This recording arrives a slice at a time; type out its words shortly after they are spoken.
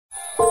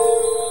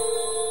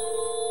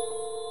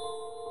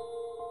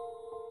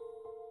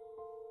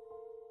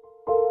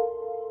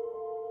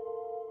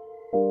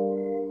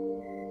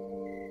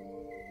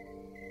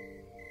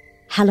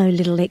Hello,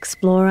 little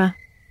explorer.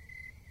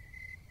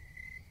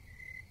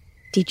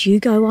 Did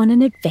you go on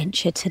an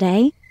adventure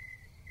today?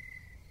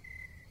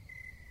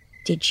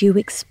 Did you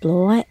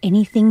explore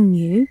anything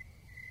new?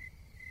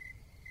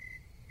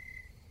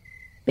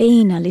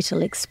 Being a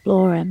little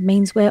explorer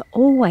means we're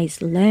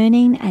always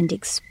learning and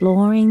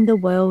exploring the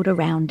world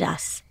around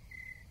us,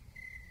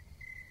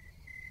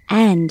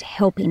 and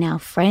helping our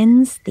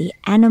friends, the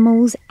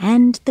animals,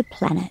 and the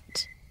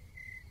planet.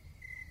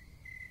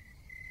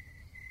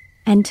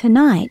 And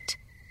tonight,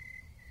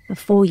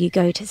 before you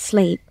go to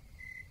sleep,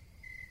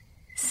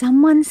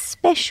 someone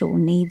special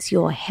needs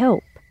your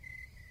help.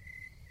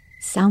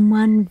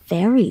 Someone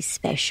very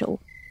special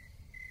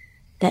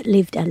that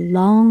lived a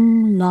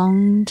long,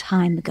 long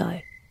time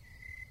ago.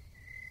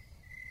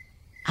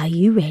 Are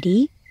you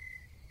ready?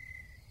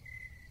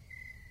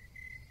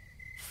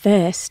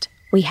 First,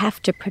 we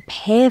have to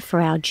prepare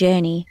for our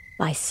journey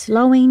by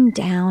slowing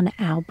down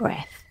our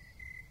breath.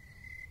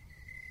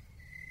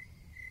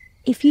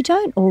 If you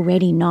don't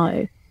already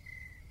know,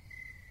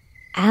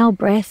 our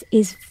breath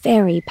is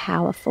very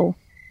powerful.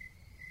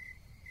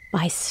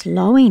 By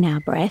slowing our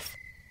breath,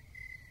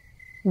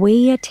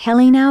 we are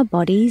telling our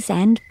bodies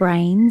and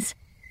brains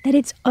that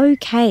it's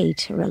okay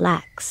to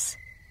relax.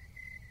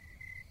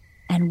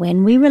 And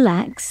when we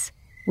relax,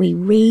 we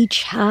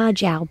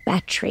recharge our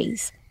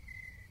batteries,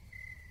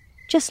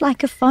 just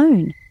like a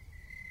phone,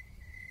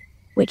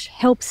 which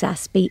helps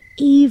us be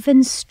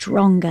even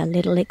stronger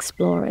little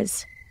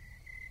explorers.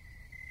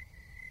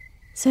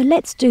 So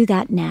let's do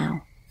that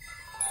now.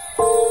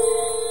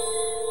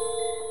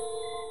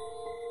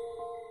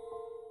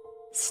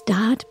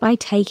 Start by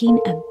taking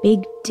a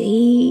big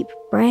deep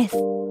breath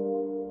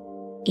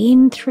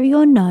in through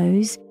your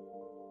nose,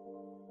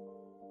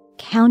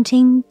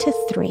 counting to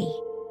 3.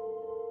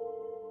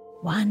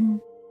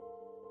 1,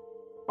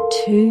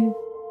 2,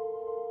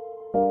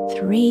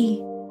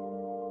 3,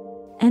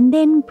 and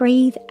then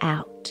breathe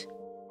out.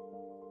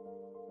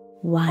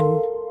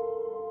 1,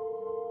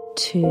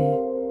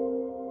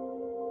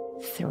 2,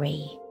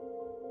 3.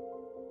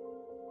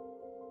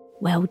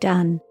 Well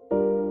done.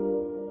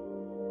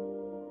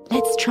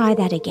 Let's try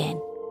that again.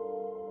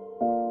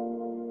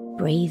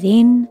 Breathe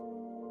in.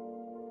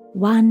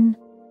 1,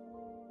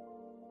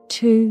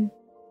 2,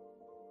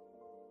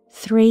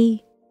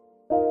 3.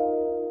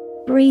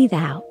 Breathe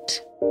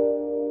out.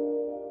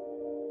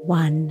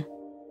 1,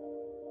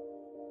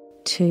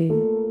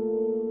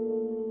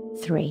 2,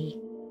 3.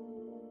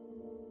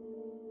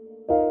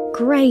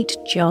 Great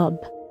job.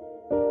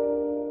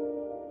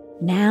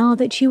 Now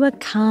that you are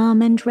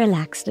calm and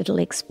relaxed, little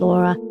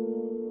explorer,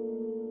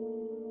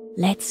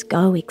 let's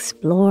go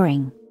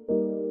exploring.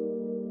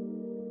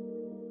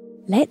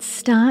 Let's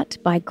start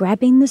by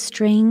grabbing the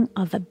string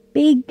of a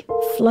big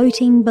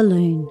floating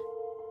balloon.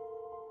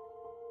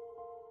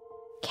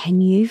 Can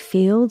you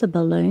feel the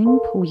balloon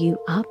pull you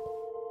up,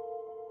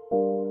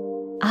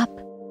 up,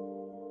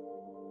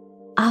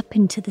 up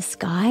into the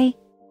sky?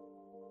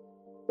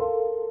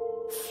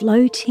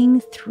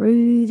 Floating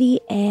through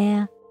the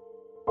air,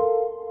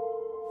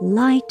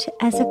 light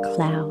as a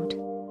cloud,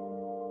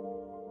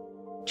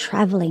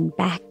 travelling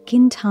back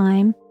in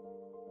time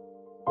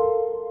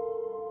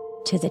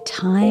to the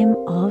time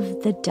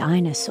of the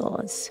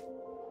dinosaurs.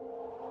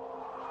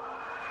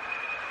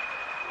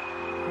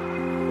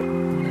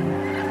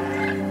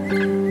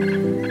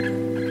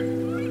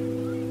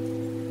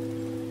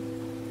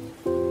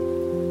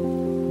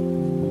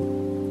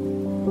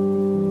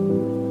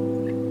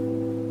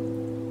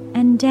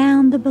 And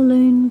down the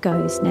balloon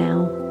goes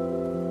now,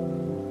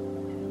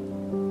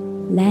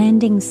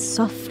 landing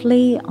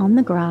softly on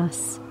the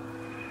grass.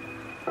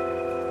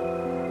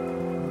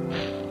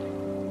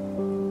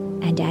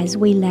 And as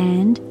we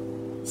land,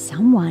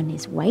 someone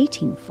is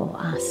waiting for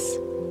us.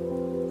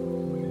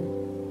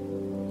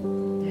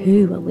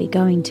 Who are we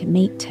going to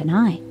meet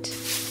tonight?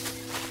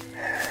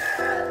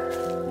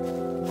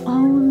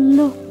 Oh,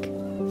 look,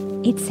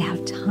 it's our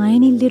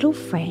tiny little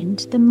friend,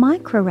 the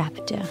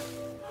Microraptor.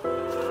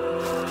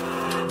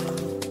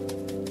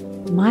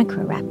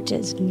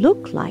 Microraptors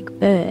look like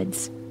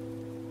birds.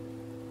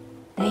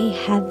 They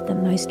have the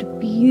most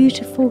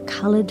beautiful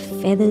coloured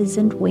feathers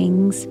and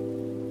wings,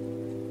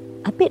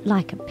 a bit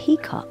like a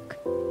peacock.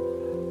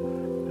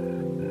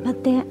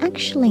 But they're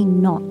actually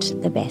not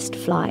the best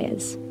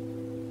flyers.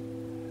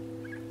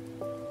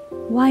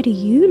 Why do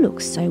you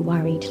look so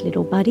worried,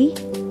 little buddy?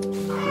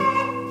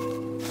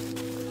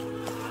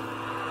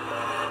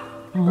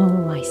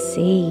 Oh, I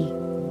see.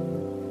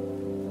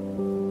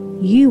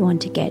 You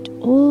want to get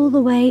all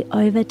the way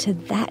over to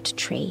that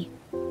tree,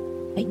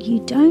 but you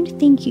don't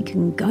think you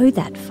can go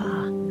that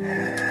far.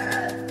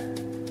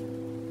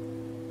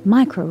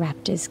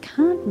 Microraptors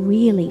can't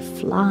really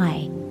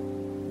fly.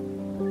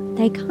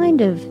 They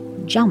kind of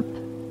jump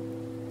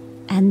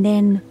and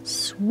then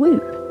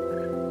swoop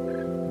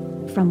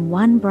from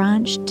one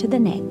branch to the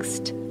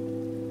next.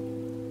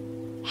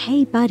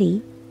 Hey,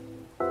 buddy,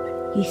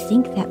 you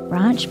think that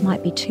branch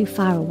might be too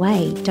far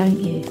away, don't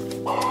you?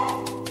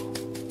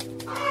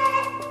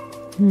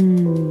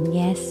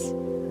 Yes,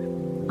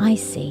 I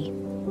see.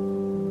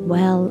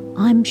 Well,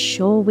 I'm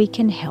sure we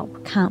can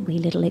help, can't we,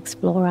 little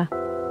explorer?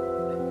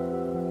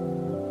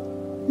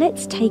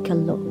 Let's take a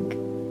look.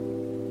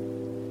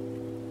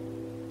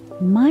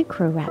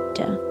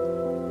 Microraptor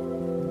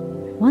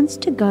wants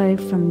to go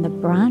from the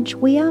branch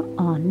we are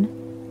on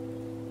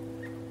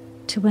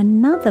to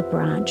another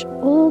branch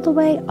all the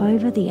way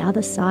over the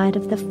other side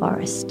of the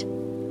forest.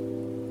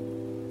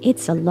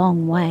 It's a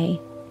long way,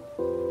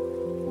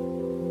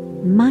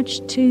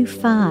 much too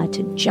far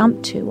to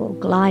jump to or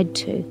glide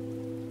to.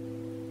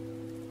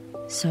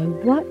 So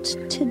what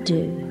to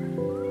do?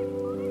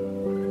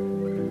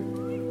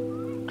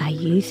 Are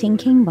you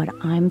thinking what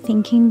I'm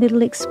thinking,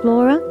 little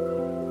explorer?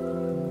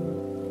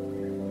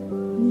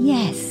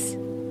 Yes.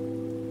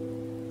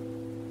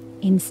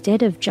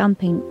 Instead of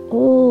jumping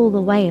all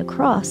the way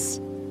across,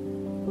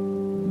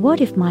 what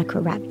if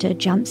Microraptor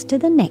jumps to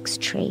the next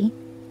tree,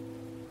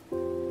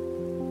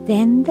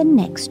 then the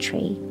next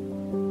tree,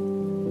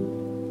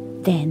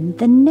 then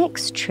the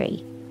next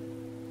tree,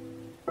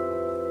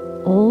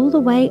 all the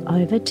way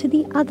over to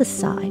the other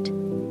side?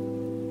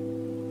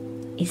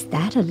 Is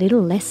that a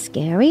little less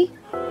scary?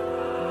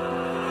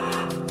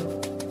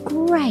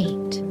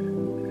 Great!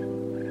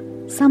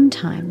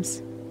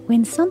 Sometimes,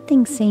 when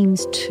something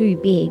seems too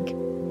big,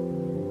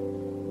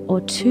 or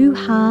too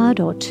hard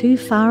or too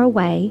far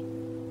away,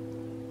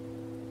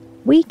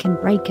 we can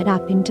break it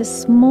up into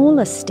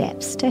smaller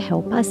steps to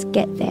help us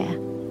get there.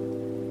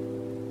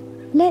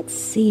 Let's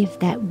see if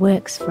that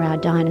works for our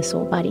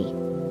dinosaur buddy.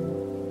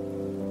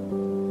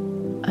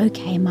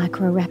 Okay,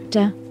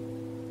 Microraptor.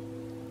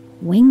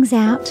 Wings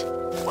out.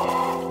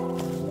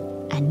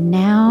 And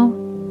now,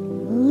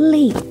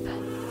 leap.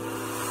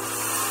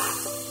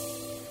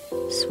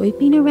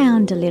 Swooping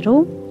around a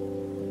little.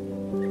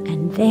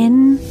 And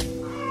then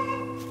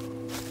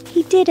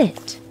he did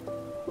it.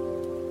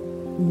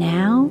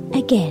 Now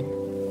again.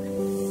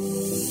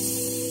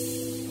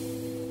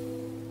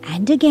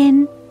 And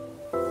again.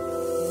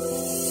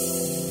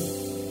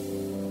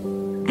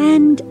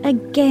 And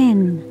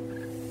again.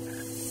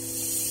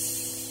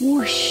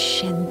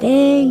 Whoosh, and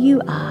there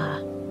you are.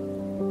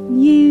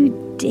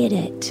 You did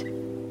it.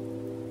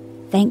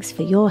 Thanks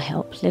for your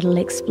help, little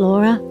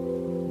explorer.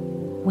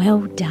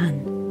 Well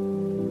done.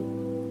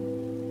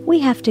 We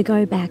have to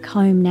go back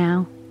home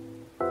now.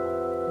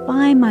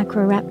 Bye,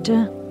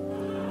 Microraptor.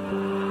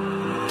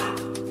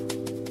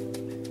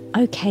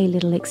 Okay,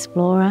 little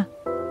explorer.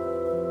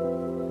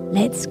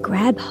 Let's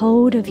grab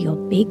hold of your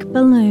big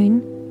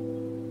balloon.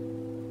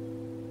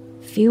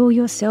 Feel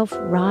yourself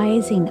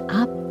rising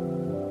up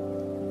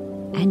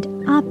and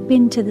up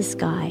into the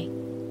sky,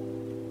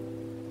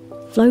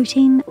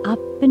 floating up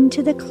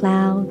into the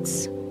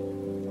clouds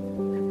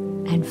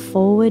and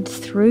forward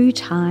through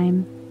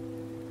time,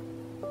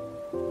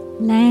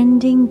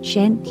 landing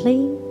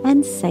gently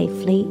and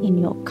safely in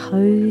your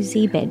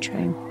cozy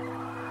bedroom.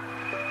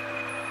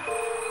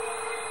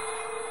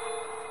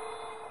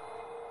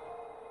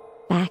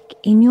 Back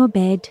in your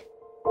bed,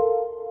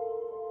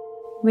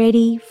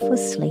 ready for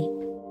sleep.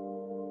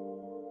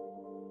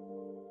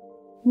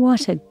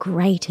 What a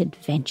great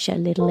adventure,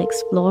 little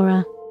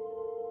explorer.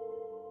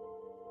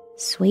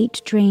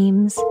 Sweet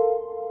dreams,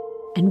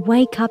 and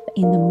wake up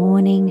in the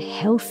morning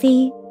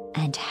healthy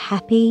and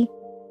happy,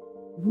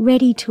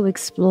 ready to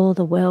explore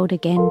the world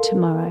again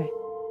tomorrow.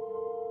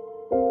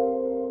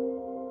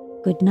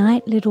 Good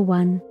night, little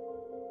one.